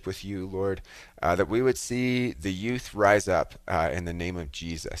relationship with you, Lord, that we would see the youth rise up in the name of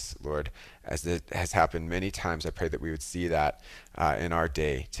Jesus, Lord, as it has happened many times. I pray that we would see that in our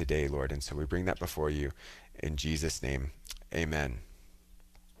day today, Lord. And so we bring that before you in Jesus' name. Amen.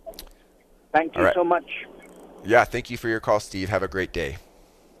 Thank you so much. Yeah, thank you for your call, Steve. Have a great day.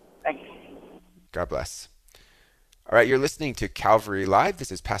 Thanks. God bless. All right, you're listening to Calvary Live.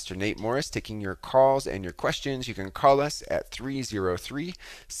 This is Pastor Nate Morris taking your calls and your questions. You can call us at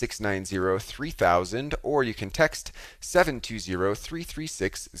 303-690-3000, or you can text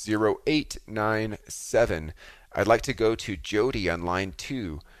 720-336-0897. I'd like to go to Jody on line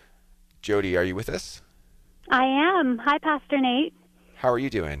 2. Jody, are you with us? I am. Hi, Pastor Nate. How are you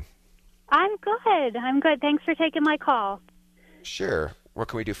doing? I'm good. Thanks for taking my call. Sure. What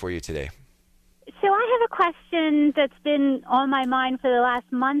can we do for you today? So I have a question that's been on my mind for the last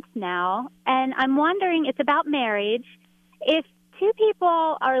month now, and I'm wondering, it's about marriage. If two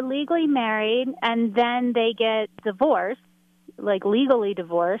people are legally married and then they get divorced, like legally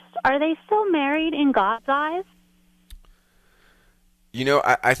divorced, are they still married in God's eyes? You know,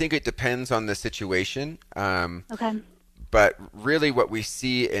 I think it depends on the situation. Okay. But really what we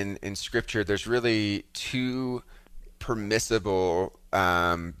see in Scripture, there's really two permissible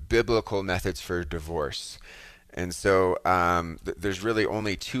biblical methods for divorce. And so there's really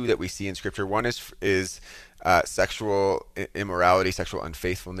only two that we see in Scripture. One is sexual immorality, sexual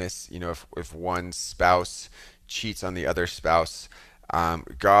unfaithfulness. You know, if one spouse cheats on the other spouse,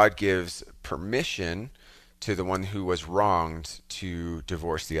 God gives permission to the one who was wronged to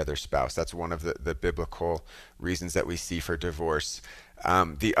divorce the other spouse. That's one of the biblical reasons that we see for divorce.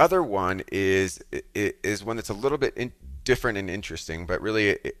 The other one is one that's a little bit different and interesting, but really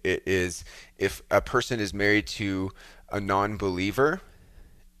it is if a person is married to a non-believer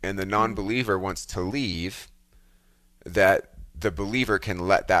and the non-believer wants to leave, that the believer can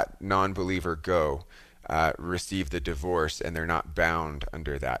let that non-believer go, receive the divorce, and they're not bound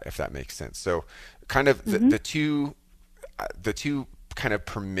under that, if that makes sense. So kind of the two kind of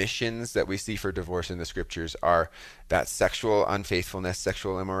permissions that we see for divorce in the Scriptures are that sexual unfaithfulness,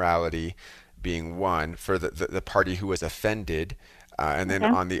 sexual immorality being one for the party who was offended, and then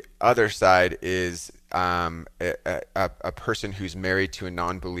on the other side is a person who's married to a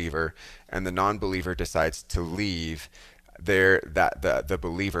non-believer, and the non-believer decides to leave. The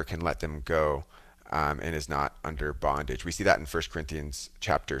believer can let them go and is not under bondage. We see that in 1 Corinthians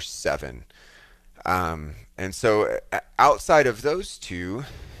chapter 7. And so outside of those two,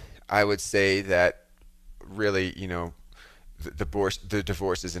 I would say that really, you know, the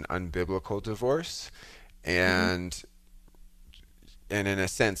divorce is an unbiblical divorce, and in a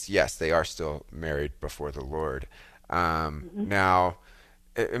sense, yes, they are still married before the Lord. Now,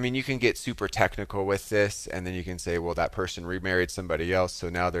 I mean, you can get super technical with this, and then you can say, well, that person remarried somebody else, so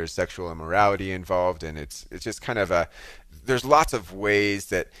now there's sexual immorality involved, and it's just kind of there's lots of ways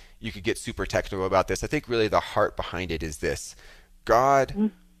that you could get super technical about this. I think really the heart behind it is this: God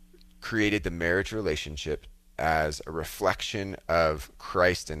created the marriage relationship as a reflection of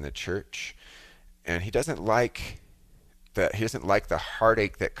Christ and the church, and he doesn't like the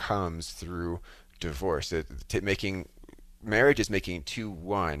heartache that comes through divorce. Marriage is making two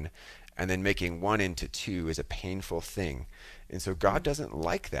one, and then making one into two is a painful thing. And so God doesn't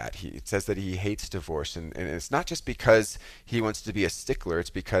like that. It says that he hates divorce, and it's not just because he wants to be a stickler, it's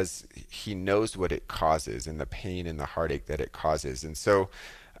because he knows what it causes and the pain and the heartache that it causes. And so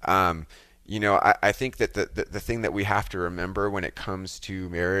you know, I think that the thing that we have to remember when it comes to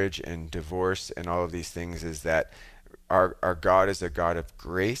marriage and divorce and all of these things is that our God is a God of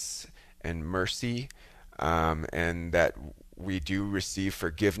grace and mercy, and that we do receive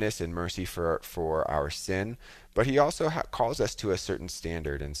forgiveness and mercy for our sin, but he also calls us to a certain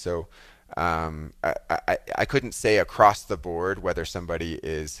standard. And so I couldn't say across the board whether somebody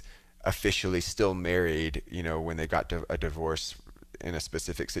is officially still married, you know, when they got a divorce in a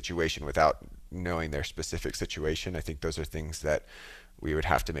specific situation without knowing their specific situation. I think those are things that we would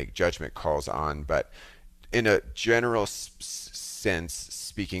have to make judgment calls on. But in a general sense,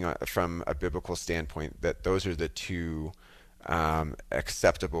 speaking from a biblical standpoint, that those are the two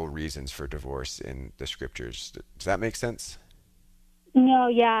acceptable reasons for divorce in the Scriptures. Does that make sense? No,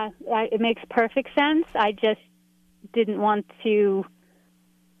 yeah, it makes perfect sense. I just didn't want to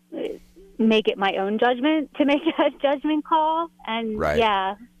make it my own judgment to make a judgment call. And Right.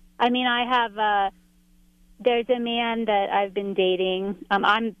 yeah, I mean, I have there's a man that I've been dating.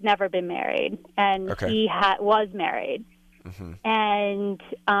 I've never been married, and Okay. he was married. Hmm. And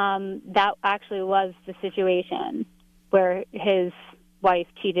that actually was the situation where his wife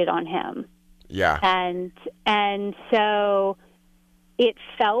cheated on him. Yeah. And so it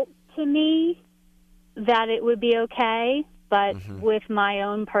felt to me that it would be okay, but with my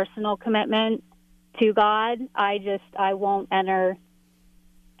own personal commitment to God, I won't enter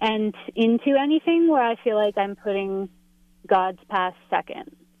into anything where I feel like I'm putting God's past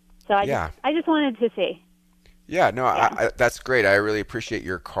second. So I just wanted to see. Yeah, no, that's great. I really appreciate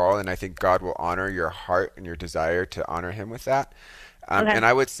your call, and I think God will honor your heart and your desire to honor Him with that. Okay. And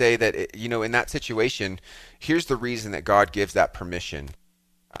I would say that, in that situation, here's the reason that God gives that permission.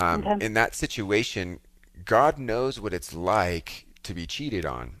 Okay. In that situation, God knows what it's like to be cheated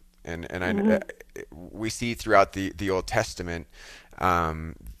on. And we see throughout the Old Testament,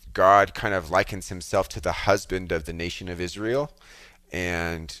 God kind of likens Himself to the husband of the nation of Israel.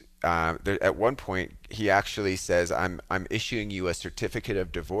 And at one point, He actually says, I'm issuing you a certificate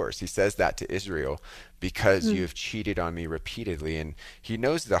of divorce. He says that to Israel because you have cheated on me repeatedly. And He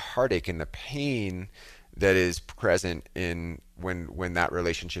knows the heartache and the pain that is present in when that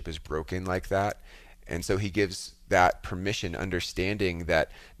relationship is broken like that. And so He gives that permission, understanding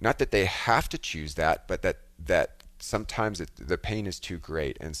that not that they have to choose that, but that sometimes the pain is too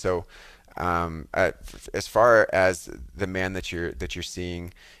great. And so as far as the man that you're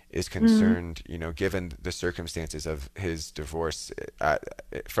seeing is concerned, given the circumstances of his divorce,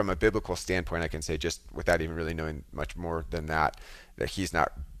 from a biblical standpoint, I can say, just without even really knowing much more than that he's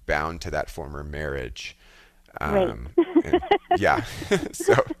not bound to that former marriage. Right. Yeah.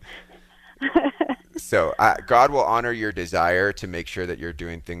 So God will honor your desire to make sure that you're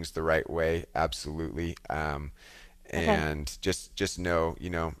doing things the right way. Absolutely. And just know,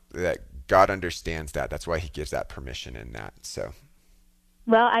 that God understands that. That's why He gives that permission in that. So.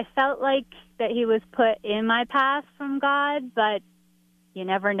 Well, I felt like that he was put in my path from God, but you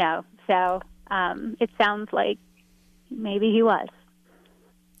never know. So it sounds like maybe he was.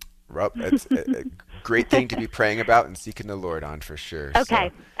 Well, it's a great thing to be praying about and seeking the Lord on for sure. Okay,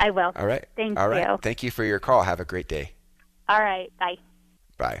 So, I will. all right. Thank All right. you. Thank you for your call. Have a great day. All right, bye.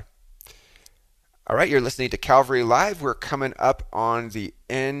 Bye. All right, you're listening to Calvary Live. We're coming up on the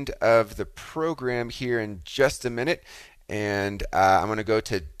end of the program here in just a minute. And I'm going to go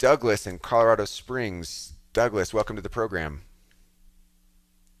to Douglas in Colorado Springs. Douglas, welcome to the program.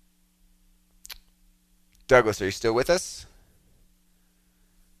 Douglas, are you still with us?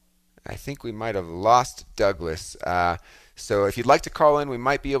 I think we might have lost Douglas. So if you'd like to call in, we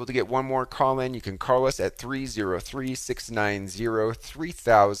might be able to get one more call in. You can call us at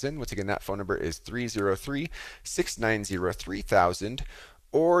 303-690-3000. Once again, that phone number is 303-690-3000.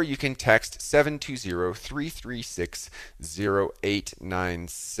 Or you can text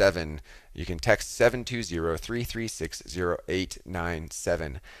 720-336-0897. You can text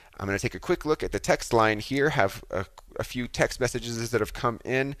 720-336-0897. I'm going to take a quick look at the text line here. Have a few text messages that have come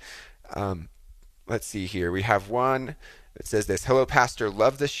in. Let's see here. We have one that says this. Hello, Pastor.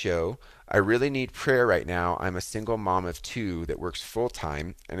 Love the show. I really need prayer right now. I'm a single mom of 2 that works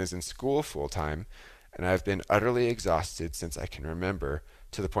full-time and is in school full-time, and I've been utterly exhausted since I can remember,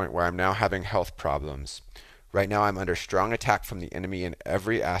 to the point where I'm now having health problems. Right now I'm under strong attack from the enemy in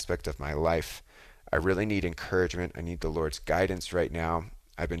every aspect of my life. I really need encouragement. I need the Lord's guidance right now.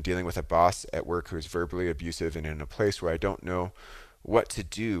 I've been dealing with a boss at work who is verbally abusive and in a place where I don't know what to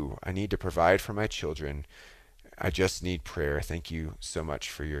do. I need to provide for my children. I just need prayer. Thank you so much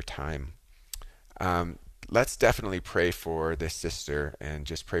for your time. Let's definitely pray for this sister and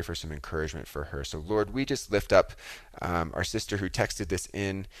just pray for some encouragement for her. So, Lord, we just lift up our sister who texted this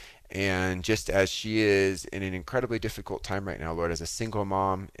in, and just as she is in an incredibly difficult time right now, Lord, as a single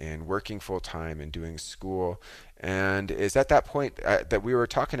mom and working full-time and doing school, and is at that point that we were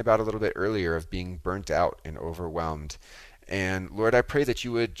talking about a little bit earlier of being burnt out and overwhelmed. And, Lord, I pray that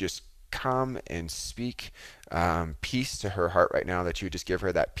you would just come and speak peace to her heart right now, that you would just give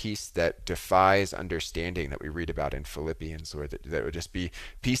her that peace that defies understanding that we read about in Philippians, Lord, that would just be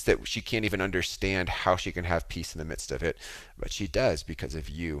peace that she can't even understand how she can have peace in the midst of it, but she does because of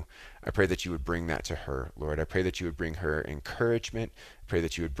you. I pray that you would bring that to her, Lord. I pray that you would bring her encouragement. I pray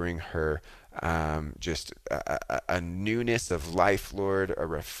that you would bring her just a newness of life, Lord, a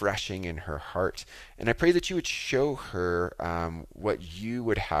refreshing in her heart. And I pray that you would show her what you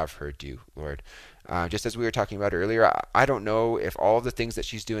would have her do, Lord. Just as we were talking about earlier, I don't know if all the things that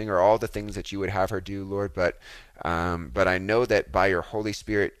she's doing are all the things that you would have her do, Lord, but I know that by your Holy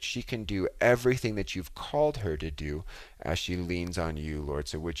Spirit, she can do everything that you've called her to do as she leans on you, Lord.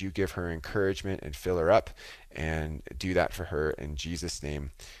 So would you give her encouragement and fill her up, and do that for her in Jesus'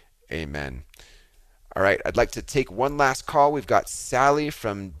 name. Amen. All right, I'd like to take one last call. We've got Sally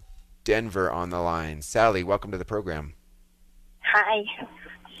from Denver on the line. Sally, welcome to the program. Hi.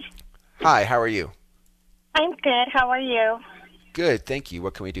 Hi, how are you? I'm good. How are you? Good, thank you.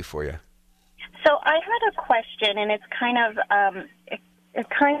 What can we do for you? So I had a question, and it's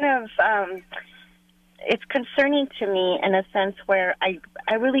it's concerning to me in a sense where I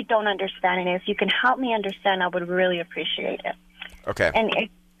really don't understand it. If you can help me understand, I would really appreciate it. Okay. And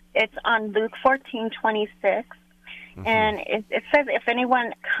it's on Luke 14:26, and it says, "If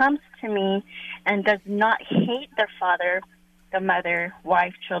anyone comes to me and does not hate their father, the mother,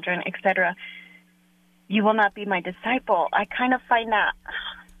 wife, children, etc., you will not be my disciple." I kind of find that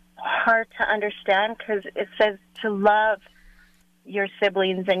hard to understand because it says to love your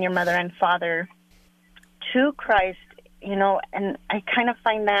siblings and your mother and father to Christ, and I kind of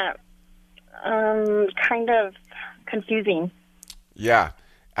find that kind of confusing. Yeah,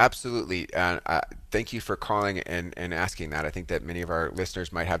 absolutely. Thank you for calling and asking that. I think that many of our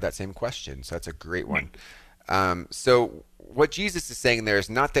listeners might have that same question, so that's a great one. So what Jesus is saying there is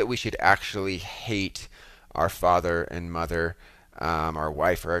not that we should actually hate our father and mother, our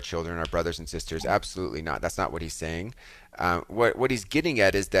wife or our children, our brothers and sisters. Absolutely not. That's not what he's saying. What he's getting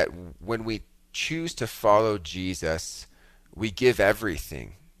at is that when we choose to follow Jesus, we give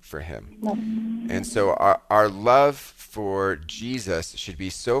everything for him. And so our love for Jesus should be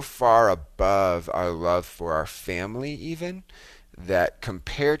so far above our love for our family even, that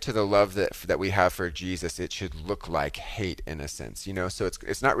compared to the love that we have for Jesus, it should look like hate in a sense, So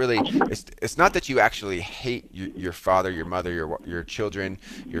it's not really it's not that you actually hate your father, your mother, your children,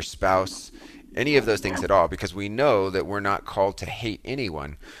 your spouse, any of those things at all, because we know that we're not called to hate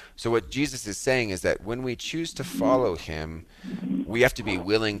anyone. So what Jesus is saying is that when we choose to follow him, we have to be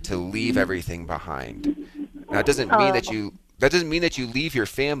willing to leave everything behind. Now, it doesn't mean that you leave your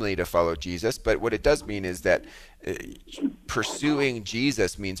family to follow Jesus, but what it does mean is that pursuing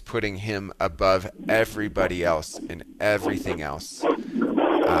Jesus means putting him above everybody else and everything else. Okay.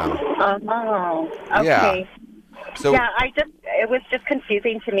 Yeah. So, it was just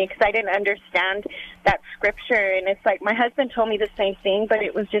confusing to me because I didn't understand that scripture, and it's like my husband told me the same thing, but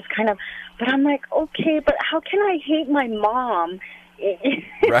it was just kind of, but I'm like, okay, but how can I hate my mom?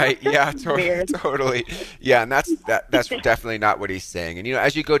 Right? Yeah, totally. Yeah, and that's definitely not what he's saying. And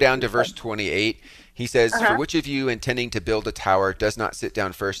as you go down to verse 28, he says, "For which of you intending to build a tower does not sit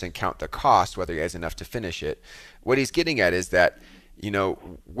down first and count the cost, whether he has enough to finish it?" What he's getting at is that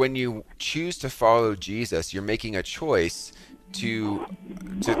when you choose to follow Jesus, you're making a choice to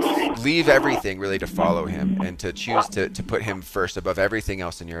leave everything really to follow him, and to choose to put him first above everything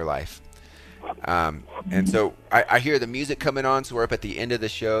else in your life. And so I hear the music coming on, so we're up at the end of the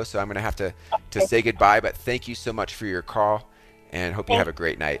show, so I'm going to have to say goodbye, but thank you so much for your call, and hope you have a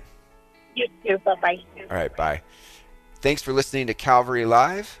great night. You too. Bye-bye. All right, bye. Thanks for listening to Calvary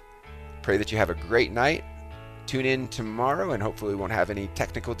Live. Pray that you have a great night. Tune in tomorrow, and hopefully we won't have any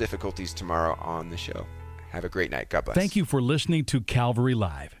technical difficulties tomorrow on the show. Have a great night. God bless. Thank you for listening to Calvary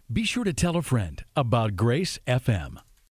Live. Be sure to tell a friend about Grace FM.